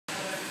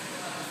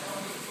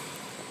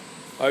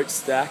Oats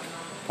stack,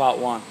 part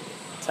 1.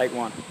 Take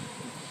 1.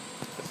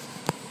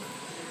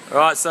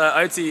 Alright, so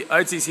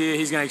Oatsy's here.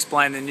 He's going to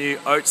explain the new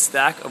Oats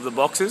stack of the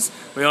boxes.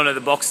 We all know the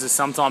boxes are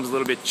sometimes a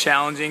little bit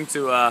challenging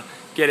to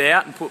get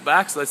out and put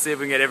back, so let's see if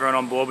we can get everyone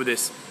on board with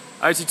this.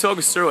 Oatsy, talk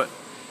us through it.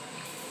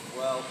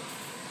 Well,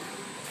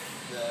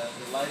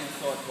 the ladies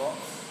side box,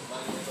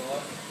 ladies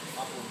side,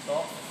 up on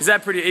top. Is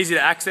that pretty easy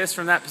to access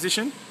from that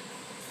position?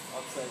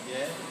 I'd say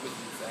yeah, because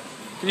it's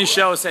actually... Can you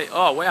show us,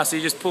 oh wow, so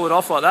you just pull it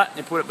off like that and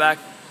you put it back?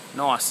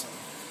 Nice.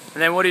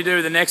 And then what do you do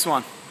with the next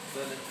one? So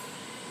the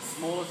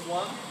smallest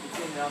one, it's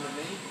in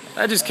underneath.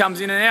 That just comes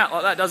in and out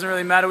like that, doesn't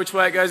really matter which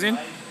way it goes in?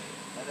 And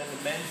then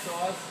the men's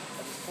size,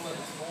 I just pull out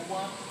the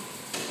small one,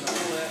 and I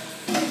pull out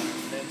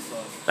the men's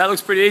size. That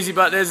looks pretty easy,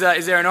 but is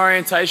there an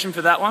orientation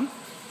for that one?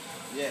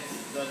 Yes,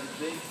 so to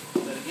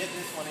get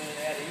this one in and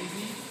out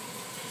easy,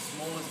 the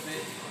smallest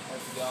bit has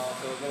to go on.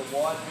 So we've got a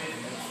wide bit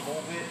and a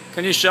small bit.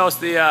 Can you show us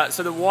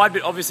so the wide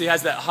bit obviously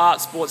has that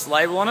Heart Sports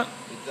label on it?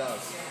 It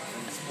does,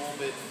 and the small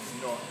bit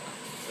is not.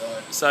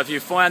 So if you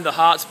find the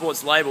Heart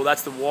Sports label,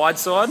 that's the wide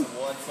side? That's the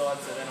wide side,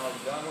 so then I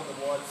go on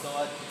the wide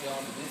side, go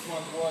on to this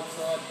one's wide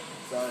side,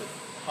 so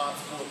Heart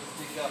Sports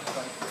sticker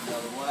faces the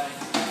other way.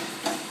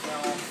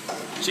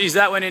 Geez,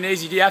 that went in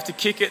easy. Do you have to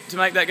kick it to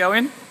make that go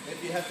in?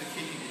 If you have to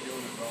kick it, you're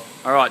doing it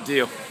wrong. Alright,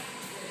 deal.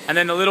 And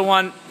then the little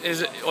one,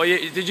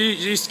 did you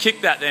just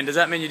kick that then? Does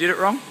that mean you did it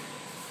wrong?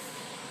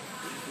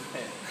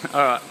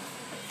 Alright.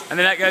 And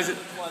then that goes... That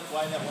one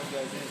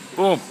goes in.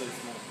 Boom.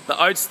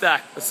 The Oats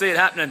stack. Let's see it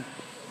happening.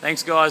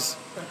 Thanks, guys.